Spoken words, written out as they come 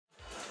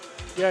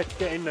Yeah,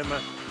 get in there,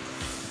 man.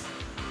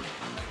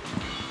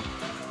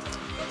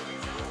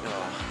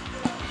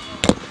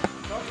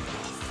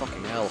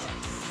 Fucking hell.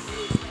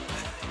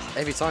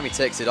 Every time he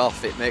takes it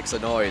off, it makes a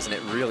noise and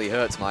it really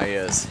hurts my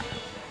ears.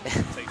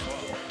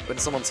 When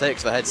someone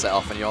takes the headset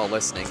off and you're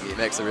listening, it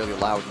makes a really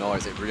loud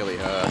noise, it really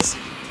hurts.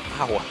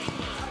 Ow.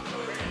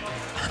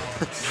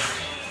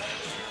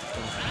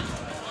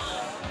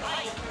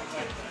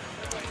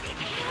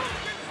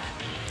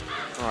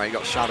 Alright, you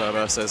got Shadow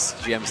versus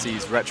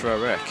GMC's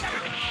RetroRic.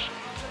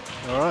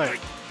 Alright.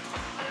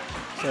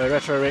 So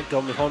RetroRic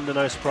gone with Honda,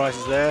 no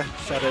surprises there.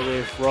 Shadow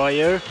with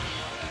Ryu.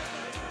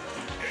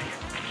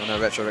 I know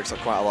RetroRic's got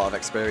quite a lot of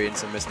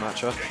experience in this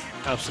matchup.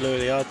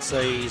 Absolutely, I'd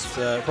say he's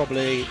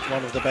probably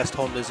one of the best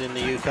Hondas in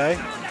the UK.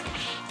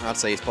 I'd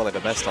say he's probably the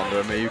best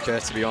Honda in the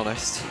UK, to be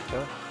honest.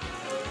 Okay.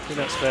 I think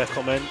that's a fair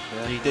comment.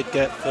 Yeah. He did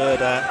get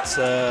third at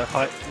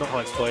not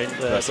Heights Fighting,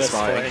 Best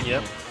Fighting,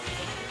 yeah.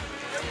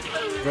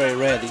 Very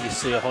rare that you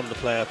see a Honda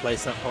player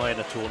place that high in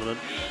a tournament.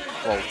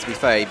 Well, to be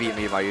fair, he beat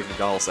me by using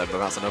Galsen, but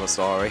that's another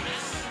story.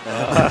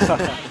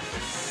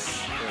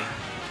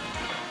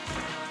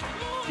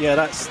 Yeah,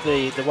 that's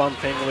the one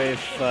thing with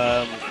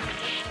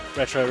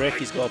RetroRic.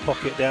 He's got a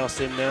pocket down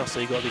sim now, so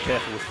you've got to be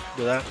careful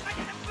with that.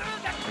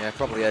 Yeah,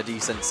 probably a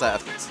decent set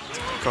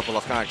of couple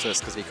of characters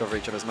because we cover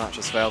each other's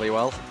matches fairly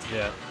well.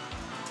 Yeah.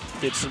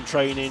 Did some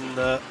training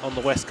on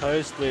the West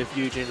Coast with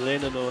Eugene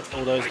Lin and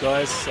all those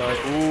guys. So,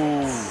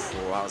 ooh,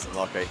 that was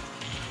unlucky.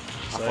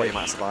 I thought you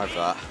might survive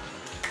that.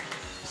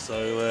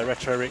 So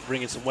RetroRic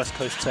bringing some West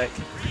Coast tech.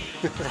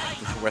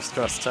 West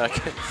Coast tech.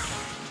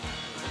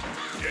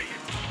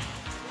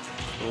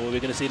 Oh,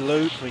 we're going to see the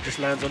loop. He just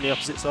lands on the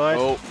opposite side.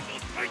 Oh.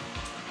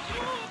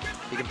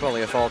 He can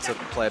probably afford to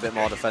play a bit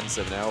more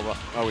defensive now,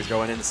 but he's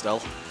going in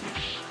still.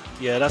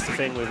 Yeah, that's the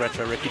thing with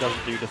RetroRic. He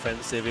doesn't do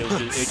defensive. He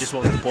just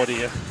wants to body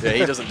you. Yeah,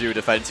 he doesn't do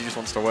defense. He just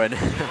wants to win.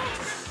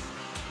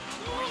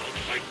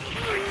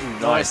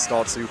 Nice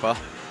start super.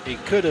 He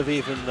could have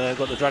even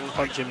got the Dragon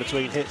Punch in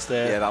between hits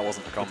there. Yeah, that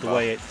wasn't a combo. The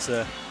way it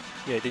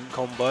didn't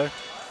combo.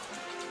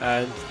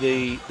 And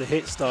the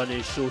hit stun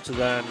is shorter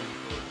than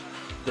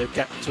the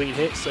gap between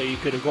hits, so you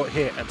could have got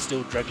hit and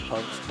still Dragon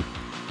Punched.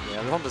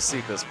 Yeah, the Honda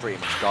Super is pretty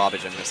much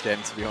garbage in this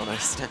game, to be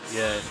honest.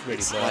 Yeah, it's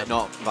really bad. Like,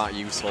 not that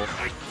useful,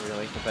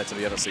 really, compared to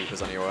the other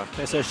Supers anyway.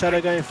 Okay, so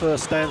Shadow going for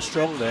stand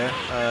strong there.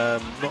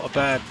 Not a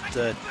bad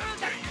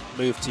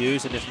move to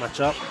use in this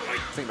matchup.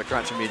 I think the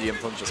crouching medium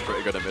punch is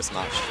pretty good in this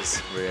match,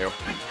 is real.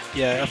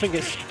 Yeah, I think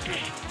it's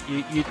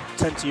you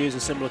tend to use a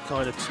similar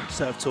kind of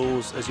set of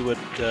tools as you would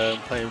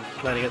playing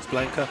against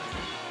Blanca.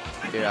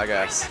 Yeah, I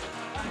guess.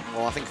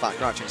 Well, I think that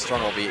crouching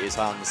strong will beat his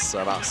hands,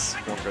 so that's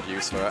one good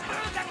use for it.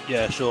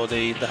 Yeah, sure.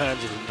 The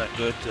hands isn't that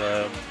good.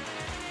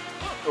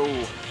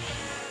 Oh.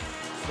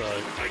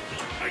 So.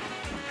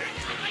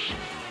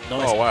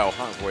 Nice. Oh wow,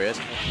 that was weird.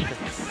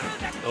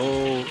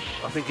 Oh,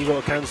 I think he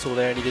got a cancel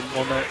there, and he didn't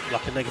want that,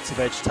 like a negative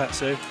edge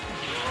Tatsu.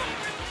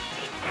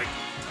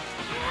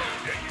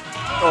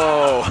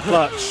 Oh,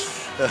 clutch.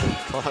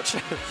 Clutch.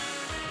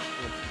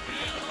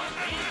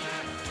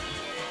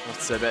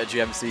 That's a bit of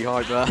GMC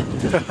hype there.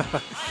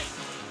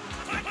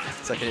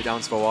 Taking it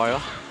down to the wire.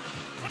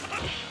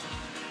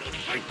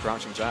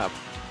 Crouching jab.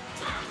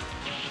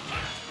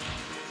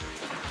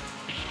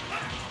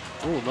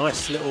 Oh,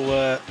 nice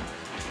little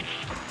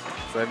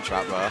frame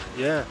trap there.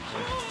 Yeah.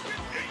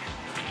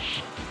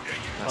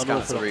 Nice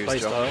counter Reeves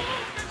jump.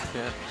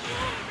 Yeah.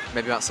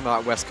 Maybe that's some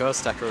of that West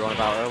Coast tech we were on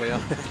about earlier.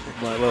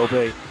 Might well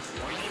be.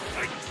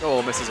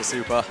 Oh, misses a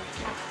super.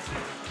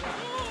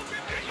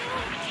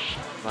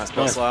 Nice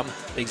butt slam.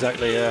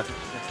 Exactly, yeah.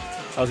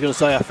 I was going to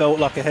say I felt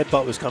like a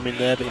headbutt was coming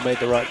there, but he made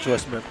the right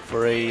choice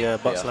for a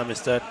butt slam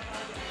instead.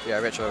 Yeah,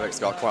 RetroRic's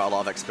got quite a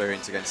lot of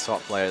experience against top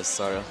players,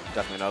 so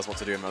definitely knows what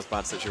to do in those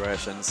bad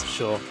situations.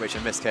 Sure. Which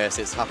in this case,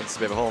 it happens to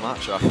be the whole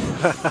match.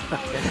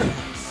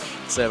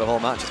 Say the whole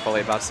match is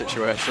probably a bad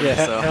situation.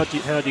 Yeah, so. how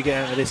do you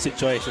get out of this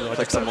situation?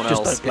 Pick someone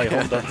else. Just don't play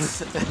Honda.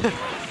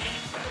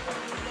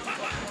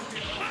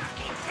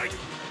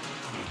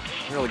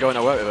 Really going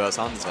to work with those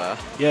hands there.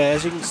 Yeah,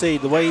 as you can see,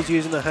 the way he's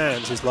using the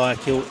hands is like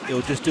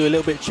he'll just do a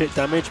little bit of chip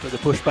damage, but the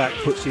pushback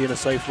puts you in a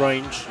safe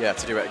range. Yeah,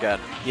 to do it again.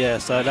 Yeah,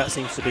 so that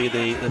seems to be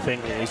the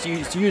thing here.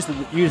 He's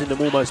using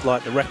them almost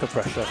like the wrecker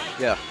pressure.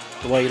 Yeah.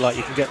 The way like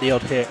you can get the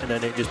odd hit and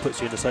then it just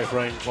puts you in a safe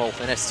range. Well,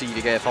 in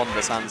STV gave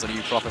Honda's hands a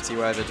new property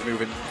where they're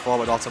moving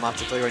forward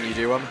automatically when you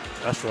do them.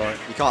 That's right.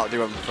 You can't do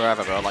them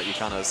forever though, like you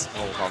can as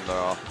old Honda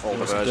or all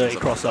the versions dirty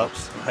of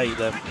cross-ups. I hate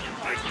them.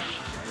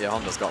 Yeah,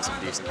 Honda's got some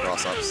decent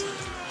cross-ups.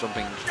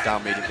 Jumping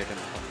down medium kick and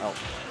out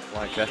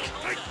like kick.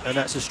 And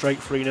that's a straight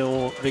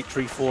 3-0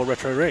 victory for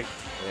RetroRic.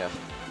 Yeah,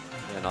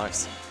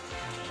 nice.